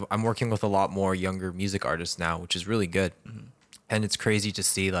 I'm working with a lot more younger music artists now, which is really good. And it's crazy to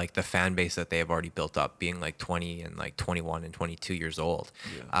see like the fan base that they have already built up, being like 20 and like 21 and 22 years old.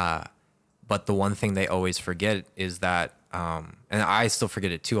 Yeah. But the one thing they always forget is that, and I still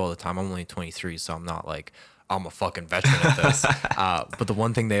forget it too all the time. I'm only 23, so I'm not like, I'm a fucking veteran at this. But the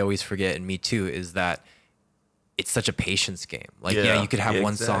one thing they always forget, and me too, is that it's such a patience game. Like, you could have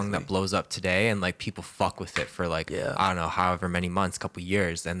one song that blows up today and like people fuck with it for like, I don't know, however many months, couple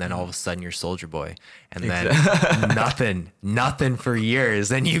years. And then all of a sudden you're Soulja Boy. And then nothing for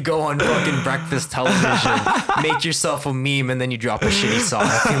years. And you go on fucking breakfast television, make yourself a meme, and then you drop a shitty song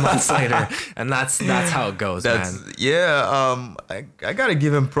a few months later. And that's how it goes, man. Yeah. I gotta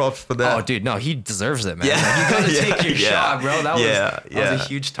give him props for that. Oh, dude, no, he deserves it, man. Yeah. Like, you gotta take your shot, bro. That was a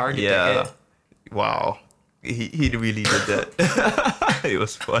huge target to hit. Wow. He really did that. It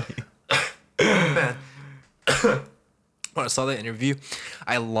was funny. Man. When I saw that interview,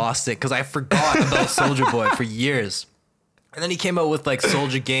 I lost it because I forgot about Soulja Boy for years. And then he came out with like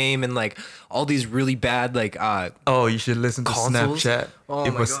Soulja Game and like all these really bad like oh, you should listen to consoles. Snapchat.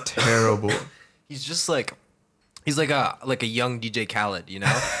 It was terrible. He's just like like a young DJ Khaled, you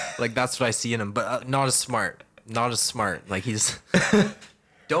know? Like that's what I see in him, but not as smart. Like he's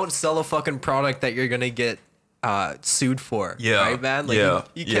don't sell a fucking product that you're gonna get sued for. Yeah. Right, man? Like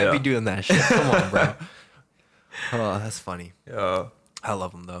you can't be doing that shit. Come on, bro. Oh, that's funny. Yeah. I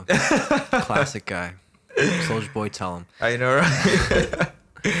love him though. Classic guy. Soulja Boy, tell him. I know, right?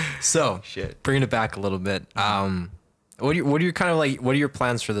 So, bringing it back a little bit. What are your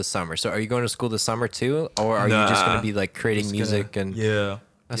plans for this summer? So, are you going to school this summer too, or are you just going to be like creating music and? Yeah.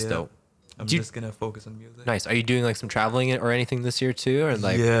 That's dope. I'm Do you, just gonna focus on music. nice. Are you doing like some traveling or anything this year too, or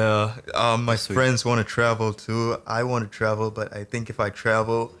like? Yeah, my Sweet. friends want to travel too. I want to travel, but I think if I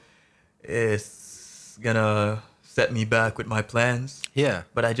travel, it's gonna set me back with my plans. Yeah.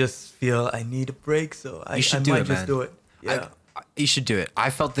 But I just feel I need a break, so You I should do might it, just man. do it. Yeah. You should do it. I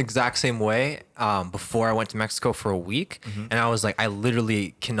felt the exact same way before I went to Mexico for a week, and I was like, I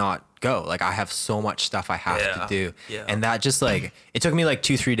literally cannot go. Like, I have so much stuff I have to Yeah, do, yeah. and that just like it took me like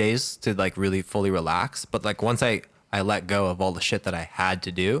 2-3 days to like really fully relax. But like once I let go of all the shit that I had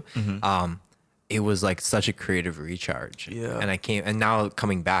to do, it was like such a creative recharge. Yeah. And now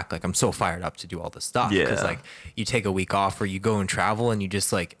coming back, like I'm so fired up to do all this stuff because Yeah. like you take a week off or you go and travel and you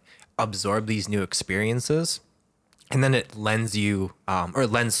just like absorb these new experiences. And then it lends you, or it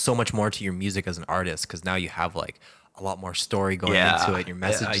lends so much more to your music as an artist because now you have like a lot more story going into it. Your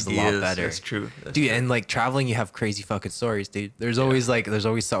message is a lot better. That's true. Dude, and like traveling, you have crazy fucking stories, dude. There's always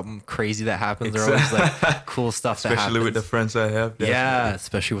something crazy that happens. There's always like cool stuff that happens. Especially with the friends I have. Definitely. Yeah,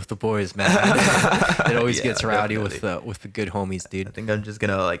 especially with the boys, man. It always Yeah, gets rowdy definitely. with the good homies, I dude. think I'm just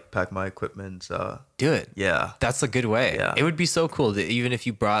gonna like pack my equipment. Do it. Yeah. That's a good way. Yeah. It would be so cool that even if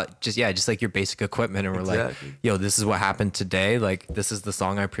you brought just like your basic equipment and we're Exactly. like, yo, this is what happened today. Like, this is the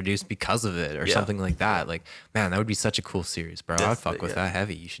song I produced because of it or Yeah. something like that. Like, man, that would be such a cool series, bro. I'd That's fuck the- with yeah. that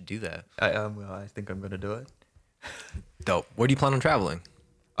heavy. You should do that. I think I'm gonna do it. Dope. Where do you plan on traveling?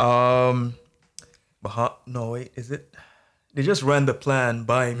 No wait, is it? They just ran the plan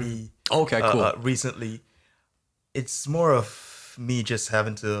by me. Okay, cool. Recently, it's more of me just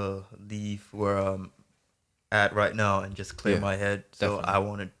having to leave where I'm at right now and just clear Yeah, my head. So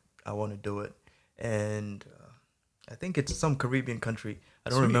definitely. I want to do it, and I think it's some Caribbean country. I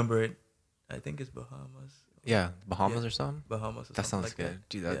don't Sweet. remember it. I think it's Bahamas. Yeah, Bahamas Yeah. or something? Bahamas. Or That something sounds like good. that.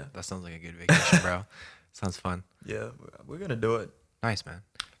 Dude, Yeah. that sounds like a good vacation, bro. Sounds fun. Yeah, we're gonna do it. Nice, man.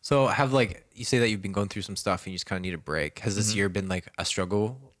 So have like you say that you've been going through some stuff and you just kind of need a break. Has this year been like a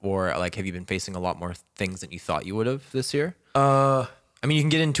struggle or like have you been facing a lot more things than you thought you would have this year? I mean, you can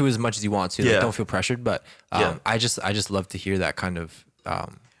get into as much as you want to. Like, Yeah. don't feel pressured, but Yeah. I just love to hear that kind of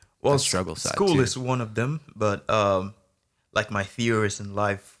Well, that struggle side school too. is one of them, but like my theories in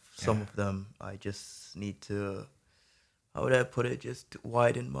life, some of them I just need to, how would I put it, just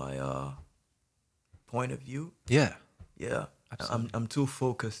widen my point of view. Yeah. Yeah, I'm too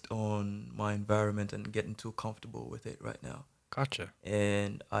focused on my environment and getting too comfortable with it right now, Gotcha.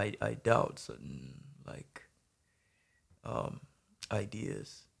 and I doubt certain like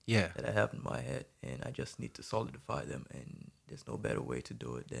ideas Yeah. that I have in my head, and I just need to solidify them. And there's no better way to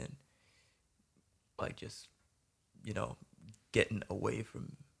do it than like just getting away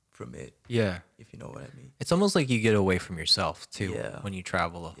from it, Yeah. if you know what I mean. It's almost like you get away from yourself too Yeah. when you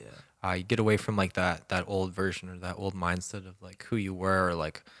travel. Yeah. You get away from like that old version or that old mindset of like who you were or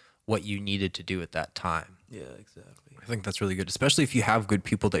like what you needed to do at that time. Yeah, exactly. I think that's really good, especially if you have good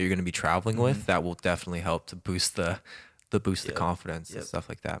people that you're going to be traveling with. That will definitely help to boost the Yep. confidence and Yep. stuff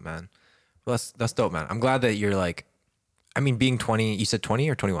like that, man. Well, that's dope, man. I'm glad that you're like, I mean, being 20. You said 20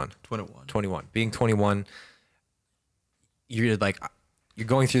 or 21? 21. 21. Being 21, you're like you're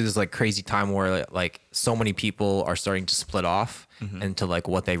going through this like crazy time where like so many people are starting to split off into like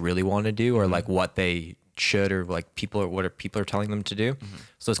what they really want to do or like what they should or like what people are telling them to do.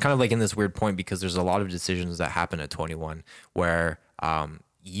 So it's kind of like in this weird point because there's a lot of decisions that happen at 21 where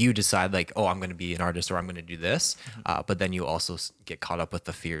you decide like, oh, I'm going to be an artist or I'm going to do this. But then you also get caught up with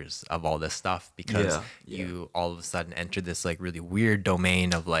the fears of all this stuff because Yeah. you all of a sudden enter this like really weird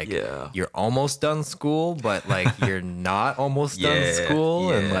domain of like, Yeah. you're almost done school, but like you're not almost done Yeah,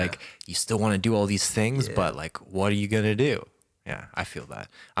 school. And yeah. like, you still want to do all these things, Yeah. but like, what are you going to do? Yeah, I feel that.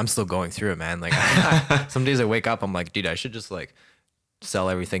 I'm still going through it, man. Like some days I wake up, I'm like, dude, I should just like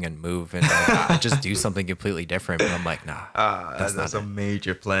sell everything and move and like, just do something completely different. But I'm like, nah, That's not some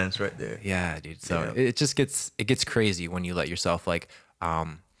major plans right there. yeah, dude. So Yeah. it just gets crazy when you let yourself like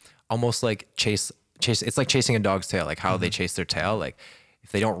almost like chase it's like chasing a dog's tail, like how they chase their tail. Like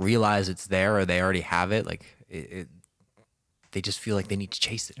if they don't realize it's there or they already have it, like they just feel like they need to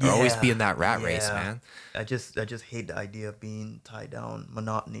chase it or always be in that rat race, Yeah. man. I just hate the idea of being tied down,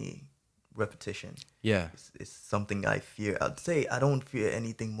 monotony, repetition. Yeah. It's something I fear. I'd say I don't fear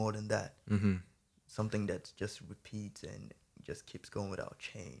anything more than that. Mm-hmm. Something that just repeats and just keeps going without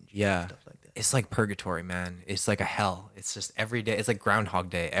change. Yeah. Stuff like that. It's like purgatory, man. It's like a hell. It's just every day. It's like Groundhog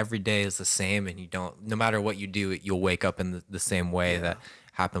Day. Every day is the same, and you don't. No matter what you do, you'll wake up in the same way that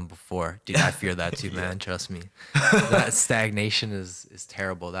happened before. Dude, I fear that too, man. Trust me. That stagnation is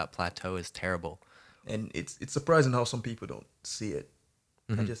terrible. That plateau is terrible. And it's surprising how some people don't see it.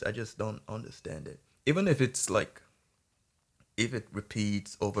 Mm-hmm. I just don't understand it. Even if it's like if it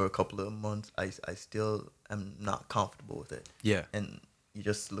repeats over a couple of months, I still am not comfortable with it. Yeah. And you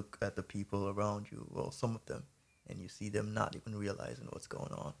just look at the people around you, well, some of them, and you see them not even realizing what's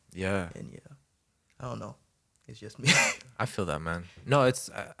going on. Yeah. And yeah, I don't know. It's just me. I feel that, man. No,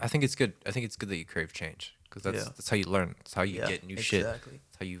 I think it's good. I think it's good that you crave change because Yeah. that's how you learn. That's how you Yeah, get new shit. exactly.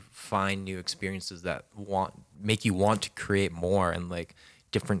 That's how you find new experiences that make you want to create more and like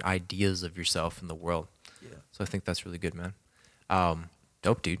different ideas of yourself in the world. Yeah. So I think that's really good, man.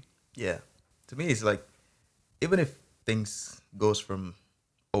 Dope, dude. Yeah. To me, it's like, even if things goes from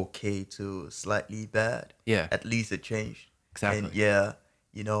okay to slightly bad, Yeah. at least it changed. Exactly. And yeah,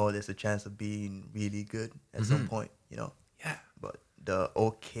 there's a chance of being really good at some point, Yeah. But the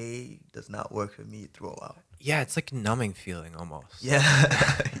okay does not work for me throughout. Yeah, it's like a numbing feeling almost. Yeah.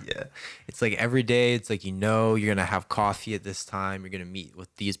 Yeah. It's like every day, it's like, you're going to have coffee at this time. You're going to meet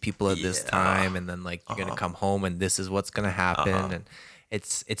with these people at this Yeah. time. And then like, you're going to come home and this is what's going to happen. And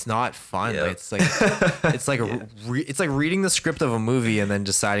it's not fun. Yeah. Like, it's like, it's like reading the script of a movie and then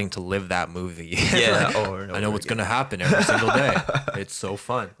deciding to live that movie. Yeah. Like, Over and I know over what's again. going to happen every single day. It's so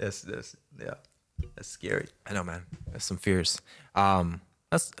fun. Yeah. That's scary. I know, man. That's some fears.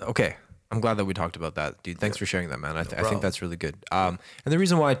 That's okay. I'm glad that we talked about that, dude. Thanks for sharing that, man. I think problem. that's really good. And the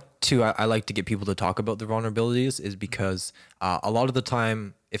reason why, too, I like to get people to talk about their vulnerabilities is because a lot of the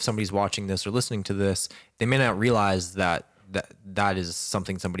time, if somebody's watching this or listening to this, they may not realize that is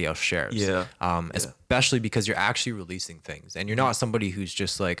something somebody else shares. Yeah. Especially because you're actually releasing things and you're not somebody who's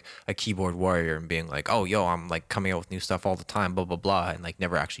just like a keyboard warrior and being like, oh, yo, I'm like coming out with new stuff all the time, blah, blah, blah, and like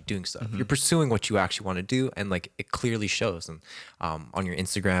never actually doing stuff. You're pursuing what you actually want to do. And like it clearly shows and on your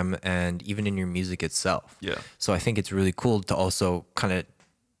Instagram and even in your music itself. Yeah. So I think it's really cool to also kind of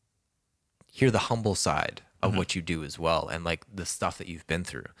hear the humble side of what you do as well and like the stuff that you've been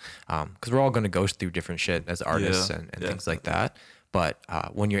through because we're all going to go through different shit as artists and things like that, but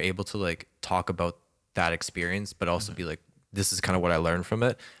when you're able to like talk about that experience but also be like, this is kind of what I learned from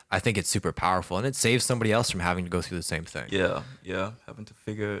it, I think it's super powerful and it saves somebody else from having to go through the same thing. Yeah. Having to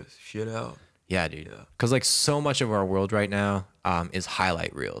figure shit out. Yeah, dude. Because like so much of our world right now is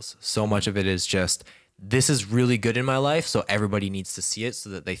highlight reels. So much of it is just, this is really good in my life, so everybody needs to see it so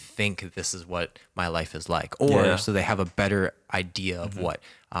that they think this is what my life is like, or so they have a better idea of what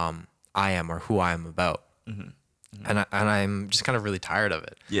I am or who I am about. And I'm just kind of really tired of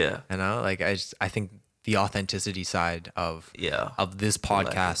it. Yeah. Like I think the authenticity side of this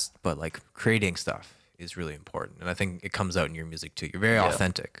podcast, but like creating stuff is really important, and I think it comes out in your music too. You're very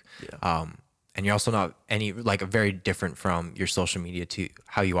authentic. And you're also not very different from your social media to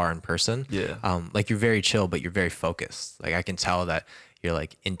how you are in person. Like you're very chill, but you're very focused. Like I can tell that you're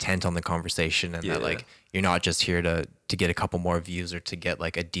like intent on the conversation and that like you're not just here to get a couple more views or to get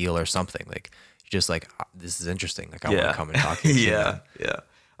like a deal or something. Like you're just like, this is interesting. Like I want to come and talk to you. Yeah.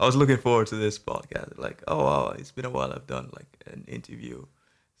 I was looking forward to this podcast. Like, oh wow, it's been a while I've done like an interview,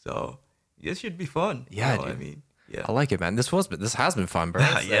 so this should be fun. Yeah, you know what dude. I mean. Yeah. I like it, man. This has been fun, bro.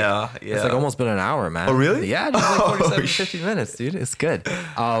 It's It's like almost been an hour, man. Oh, really? Yeah, dude, like 47, 50 minutes, dude. It's good.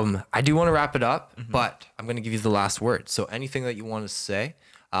 I do want to wrap it up, but I'm going to give you the last word. So anything that you want to say,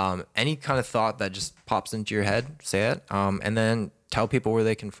 any kind of thought that just pops into your head, say it. And then tell people where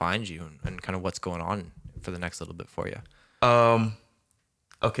they can find you and kind of what's going on for the next little bit for you.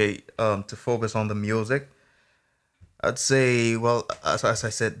 Okay. To focus on the music, I'd say, well, as I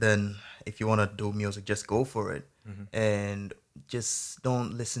said, then if you want to do music, just go for it. And just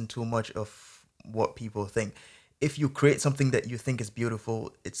don't listen too much of what people think. If you create something that you think is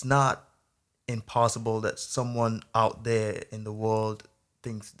beautiful, it's not impossible that someone out there in the world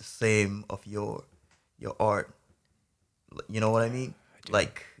thinks the same of your art. You know what I mean?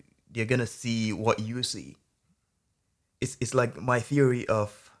 Like you're gonna see what you see. It's like my theory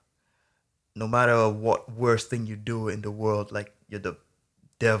of, no matter what worst thing you do in the world, like you're the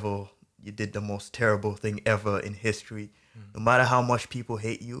devil, you did the most terrible thing ever in history. No matter how much people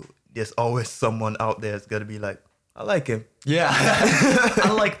hate you, there's always someone out there that's gonna be like, I like him. Yeah.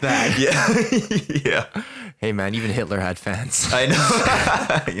 I like that. Yeah. Hey, man, even Hitler had fans. I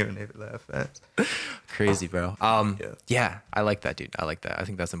know. Even Hitler had fans. Crazy, bro. Yeah, I like that, dude. I like that. I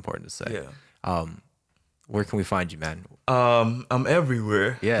think that's important to say. Yeah. Where can we find you, man? I'm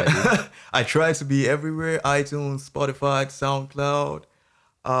everywhere. Yeah, dude. I try to be everywhere. iTunes, Spotify, SoundCloud.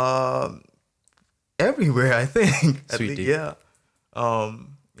 Everywhere, I think. Sweet, dude. Yeah.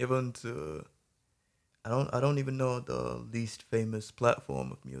 Even to, I don't even know the least famous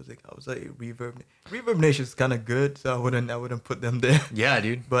platform of music. I would say Reverb Nation is kind of good, so I wouldn't put them there. Yeah,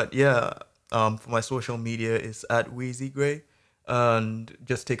 dude. But yeah, for my social media, it's at Wi-z Grey. and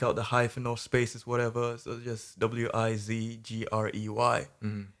just take out the hyphen or spaces, whatever. So just WIZGREY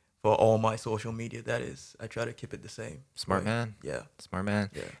for all my social media. That is, I try to keep it the same. Smart man. Yeah. Smart man.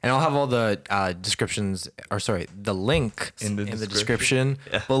 Yeah. And I'll have all the descriptions, or sorry, the link in the description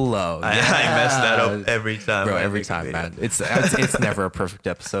below. I mess that up every time. Bro, every time, man. It's never a perfect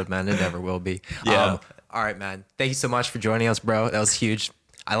episode, man. It never will be. Yeah. All right, man. Thank you so much for joining us, bro. That was huge.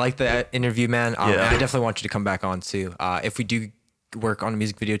 I like the interview, man. And I definitely want you to come back on too. If we do work on a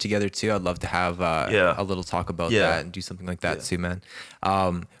music video together too, I'd love to have a little talk about that and do something like that too, man.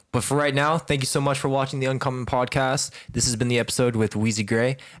 But for right now, thank you so much for watching the Uncommon Podcast. This has been the episode with Wi-z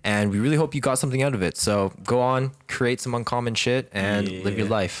Grey, and we really hope you got something out of it. So go on, create some uncommon shit, and live your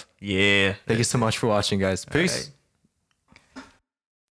life. Yeah. Thank you so much for watching, guys. Peace.